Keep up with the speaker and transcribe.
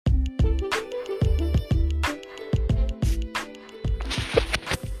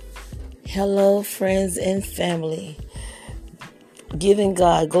Hello, friends and family. Giving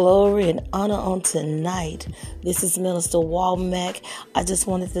God glory and honor on tonight. This is Minister Walmack. I just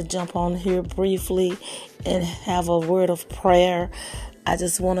wanted to jump on here briefly and have a word of prayer. I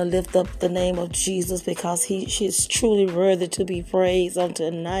just want to lift up the name of Jesus because she is truly worthy to be praised on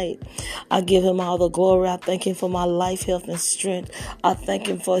tonight. I give him all the glory. I thank him for my life, health, and strength. I thank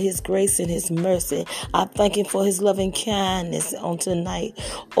him for his grace and his mercy. I thank him for his loving kindness on tonight.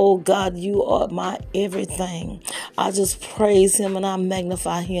 Oh God, you are my everything. I just praise him and I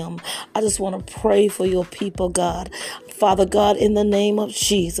magnify him. I just want to pray for your people, God. Father God, in the name of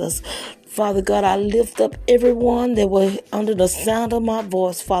Jesus. Father God, I lift up everyone that were under the sound of my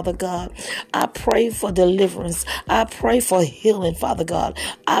voice, Father God. I pray for deliverance. I pray for healing, Father God.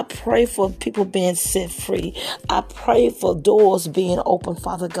 I pray for people being set free. I pray for doors being open,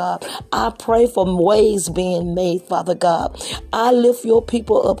 Father God. I pray for ways being made, Father God. I lift your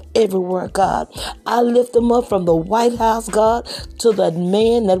people up everywhere, God. I lift them up from the White House, God, to that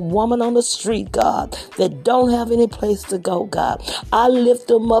man, that woman on the street, God, that don't have any place to go, God. I lift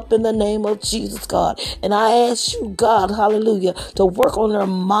them up in the name of Jesus, God. And I ask you, God, hallelujah, to work on their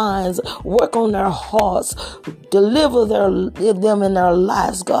minds, work on their hearts, deliver them in their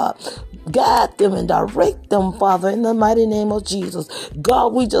lives, God. Guide them and direct them, Father, in the mighty name of Jesus.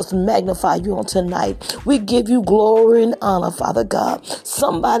 God, we just magnify you on tonight. We give you glory and honor, Father God.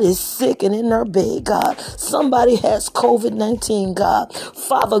 Somebody's sick and in their bed, God. Somebody has COVID-19, God.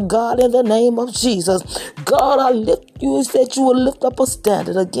 Father God, in the name of Jesus, God, I lift you. You said you will lift up a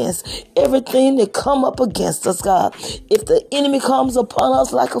standard against everything that come up against us, God. If the enemy comes upon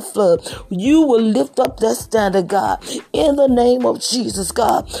us like a flood, you will lift up that standard, God. In the name of Jesus,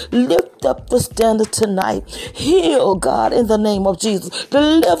 God, lift up the standard tonight. Heal, God, in the name of Jesus.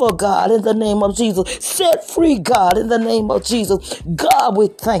 Deliver, God, in the name of Jesus. Set free, God, in the name of Jesus. God, we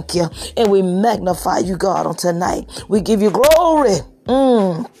thank you and we magnify you, God, on tonight. We give you glory.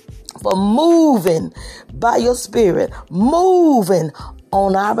 For moving by your spirit, moving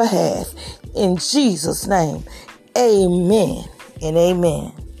on our behalf. In Jesus' name, amen and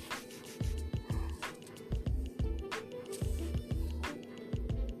amen.